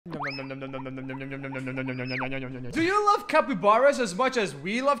Do you love capybaras as much as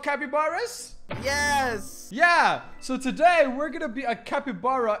we love capybaras? Yes! Yeah, so today we're gonna be a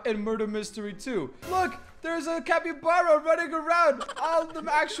capybara in Murder Mystery 2. Look, there's a capybara running around on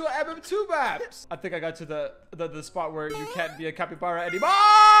the actual MM2 maps. I think I got to the spot where you can't be a capybara anymore.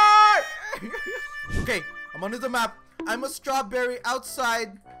 Okay, I'm under the map. I'm a strawberry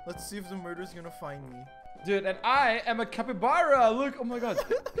outside. Let's see if the murderer's gonna find me. Dude, and I am a capybara. Look, oh my god.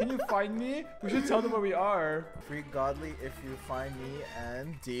 Can you find me? We should tell them where we are. Free godly if you find me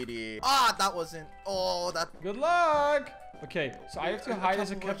and Didi. Ah, that wasn't. Oh, that. Good luck. Okay, so I have to hide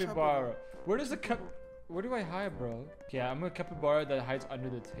as a capybara. Where does the Where do I hide, bro? Yeah, I'm a capybara that hides under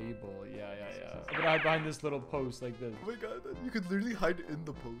the table. Yeah. I'm gonna hide behind this little post like this. Oh my god, you could literally hide in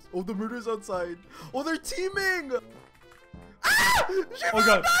the post. Oh, the murderer's outside. Oh, they're teaming. Ah! Oh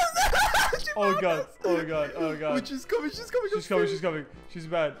god. Oh god. Oh god. Oh god. Wait, she's coming. She's coming. She's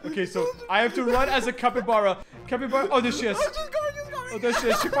bad. Okay, so I have to run as a capybara. Capybara. Oh, there she is. Oh, she's coming. Oh, there she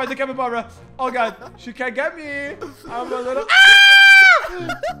is. She finds the capybara. Oh god. She can't get me. I'm a little.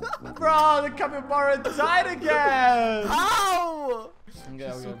 Bro, the capybara died again. How?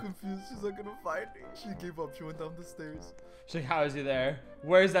 Okay, She's so confused. She's not gonna find me. She gave up. She went down the stairs. She's like, how is he there?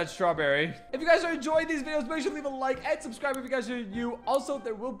 Where's that strawberry? If you guys are enjoying these videos, make sure to leave a like and subscribe if you guys are new. Also,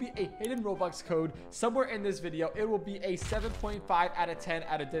 there will be a hidden Roblox code somewhere in this video. It will be a 7.5 out of 10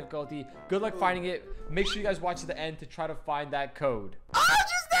 out of difficulty. Good luck finding it. Make sure you guys watch to the end to try to find that code. Ah,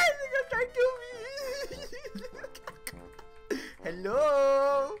 she's there. She's gonna try to kill me.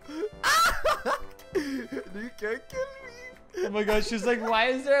 Hello. You can't kill me. Oh my god, she's like, why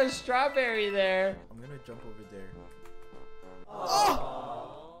is there a strawberry there? I'm gonna jump over there.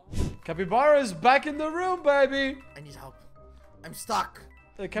 Oh! Capybara is back in the room, baby. I need help. I'm stuck.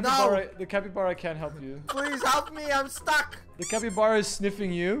 The capybara can't help you. Please help me. I'm stuck. The capybara is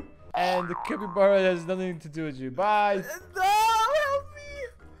sniffing you, and the capybara has nothing to do with you. Bye. No, help me.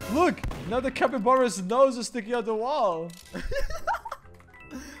 Look, now the capybara's nose is sticking out the wall.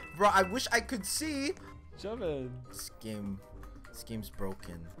 Bro, I wish I could see. Jump in. This game's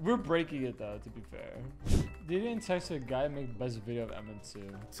broken. We're breaking it though, to be fair. Did you text a guy make best video of MM2?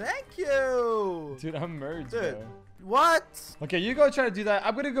 Thank you. Dude, I'm merged, Dude, bro. what? Okay, you go try to do that.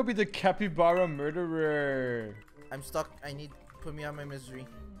 I'm gonna go be the capybara murderer. I'm stuck. Put me out of my misery.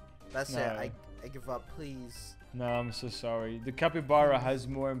 That's it. I give up, please. No, I'm so sorry. The capybara has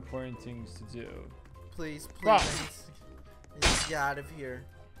more important things to do. Please. Ah. I need to get out of here.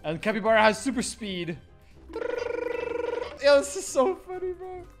 And capybara has super speed. Yo, this is so funny,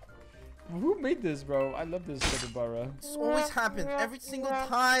 bro. Who made this, bro? I love this capybara. This always happens every single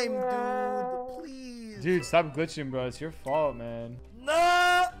time, dude. Please. Dude, stop glitching, bro. It's your fault, man. No.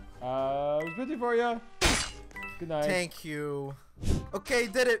 I was waiting for you. Good night. Thank you. Okay,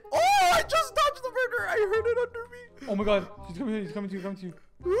 did it. Oh, I just dodged the murder. I heard it under me. Oh my god. She's coming to you. She's coming to you.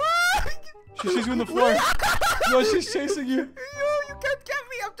 She's chasing you on the floor. No, she's chasing you. Yo, you can't get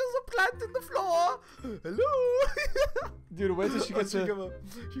me. I'm just a plant in the floor. Hello. Dude, wait till she gets She gave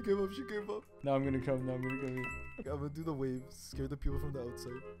up. No, I'm gonna come. Okay, I'm gonna do the waves. Scare the people from the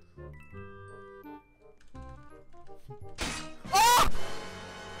outside. Oh!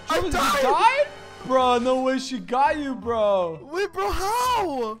 I died! Bro, no way she got you, bro. Wait, bro,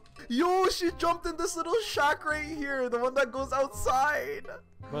 how? Yo, she jumped in this little shack right here. The one that goes outside.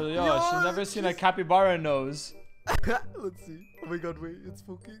 Bro, yo, she's never seen a capybara nose. Let's see. Oh my god, wait, it's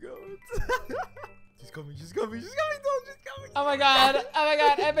poking out. She's coming. Oh my god,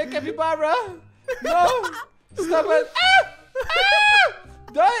 I'm a capybara. No, stop it.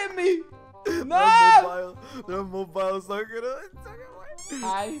 Don't hit me. No. They're mobile, so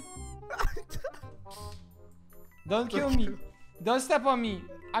Hi. Don't kill me. Don't step on me.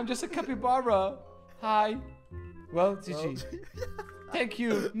 I'm just a capybara. Hi. Well, GG. Thank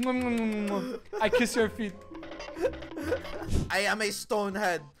you. I kiss your feet. I am a stone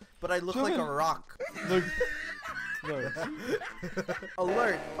head, but I look like a rock. Look.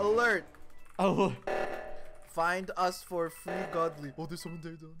 Alert. Oh. Find us for free godly. Oh, there's someone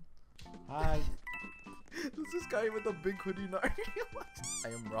there, though. Hi. There's this guy with a big hoodie now. I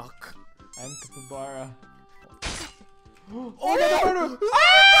am rock. I'm capybara. Oh, no!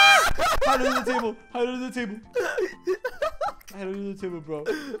 Hide under the table, bro.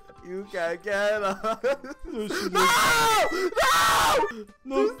 You can't get up.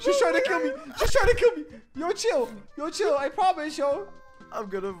 No, she's trying to kill me. Yo, chill. I promise, yo. I'm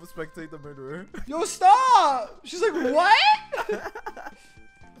gonna spectate the murderer. Yo, stop. She's like, what?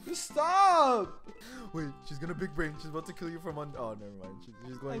 Stop. Wait, she's gonna big brain. She's about to kill you from on. Oh, never mind.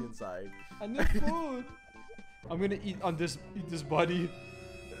 She's going inside. I need food. I'm gonna eat this body.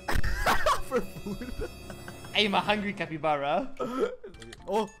 for food. I'm a hungry capybara.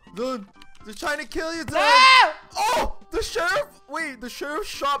 Oh, dude. They're trying to kill you, dude. Ah! Oh, the sheriff. Wait, the sheriff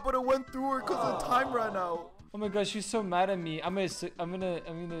shot, but it went through her because the time ran out. Oh my gosh, she's so mad at me. I'm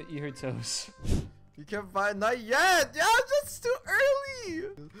gonna eat her toes. You can't find. Not yet. Yeah, just too early.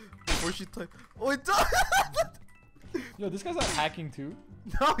 Before she type. Oh, it does. Yo, this guy's not hacking too.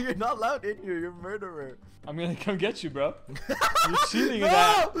 No, you're not allowed in here. You're a murderer. I'm gonna come get you, bro. You're cheating in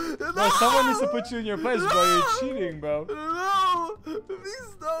that. No, someone needs to put you in your place, bro. You're cheating, bro. No,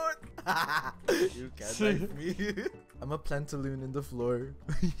 please don't. You can't knife me. I'm a plantaloon in the floor.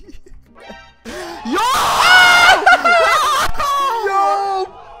 Yo!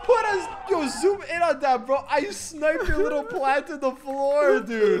 Yo, zoom in on that, bro. I sniped your little plant in the floor,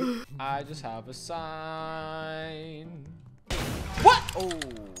 dude. I just have a sign. What? Oh,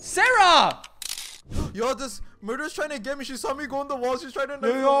 Sarah! yo, this murderer's trying to get me. She saw me go on the wall. She's trying to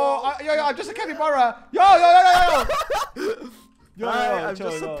knife Yo, the wall. I'm just a capybara. Yo. Yo, Hi, I'm chill,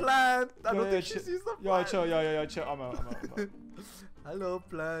 just yo. a plant. I don't Yo, think she chill. sees the Yo, plant. chill. I'm out. Hello,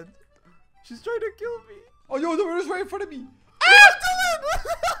 plant. She's trying to kill me. Oh, yo, the murderer's right in front of me.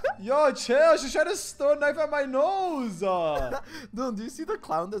 Yo, chill. She's trying to throw a knife at my nose. Dude, do you see the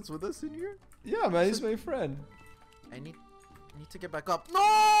clown that's with us in here? Yeah, man, he's my friend. I need to get back up. No!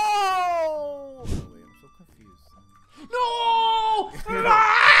 Oh, wait, I'm so confused. No!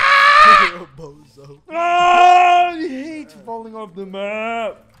 You're a bozo. I hate falling off the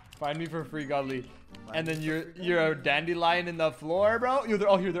map. Find me for free, godly. And then you're a dandelion in the floor, bro. Yo, they're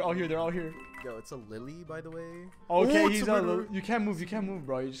all here. Yo, it's a lily, by the way. Okay, Ooh, he's it's a a murderer. You can't move,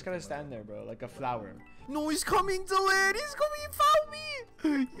 bro. You just gotta stand there, bro, like a flower. No, he's coming to land. He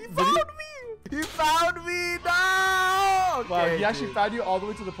found me. He found me. No. Wow, Okay, he actually dude. found you all the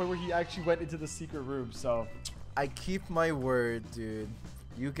way to the point where he actually went into the secret room. So I keep my word, dude.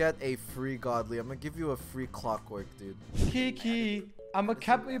 You get a free godly. I'm gonna give you a free clockwork, dude. Kiki, I'm a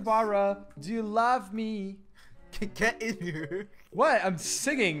capybara. Do you love me? Get in here. What? I'm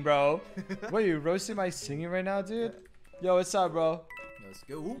singing, bro. What, you roasting my singing right now, dude? Yo, what's up, bro? Let's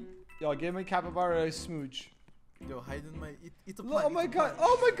go. Yo, give my capybara a smooch. Yo, hide in my eat a Look, plant. oh my god!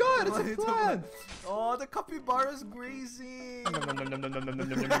 Oh my god! It's a Eat plant! Oh, the capybara's grazing.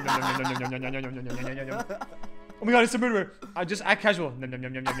 Oh my god! It's a murderer! I just act casual. Yo!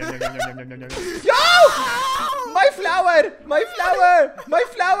 My flower! My flower! My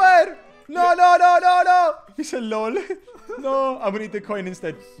flower! No! He said lol. No, I'm gonna eat the coin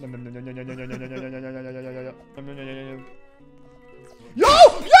instead. Yo!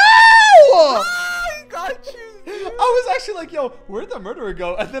 I got you. I was actually like, yo, where'd the murderer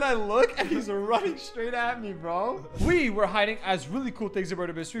go? And then I look and he's running straight at me, bro. We were hiding as really cool things in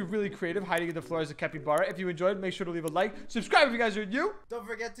murder mystery, really creative, hiding in the floor as a capybara. If you enjoyed, make sure to leave a like. Subscribe if you guys are new. Don't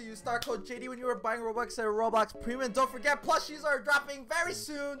forget to use star code JD when you are buying Robux at Roblox Premium. Don't forget, plushies are dropping very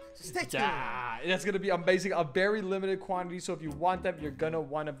soon. So stay tuned. Yeah, that's gonna be amazing. A very limited quantity. So if you want them, you're gonna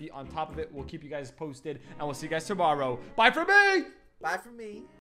want to be on top of it. We'll keep you guys posted and we'll see you guys tomorrow. Bye for me. Bye from me.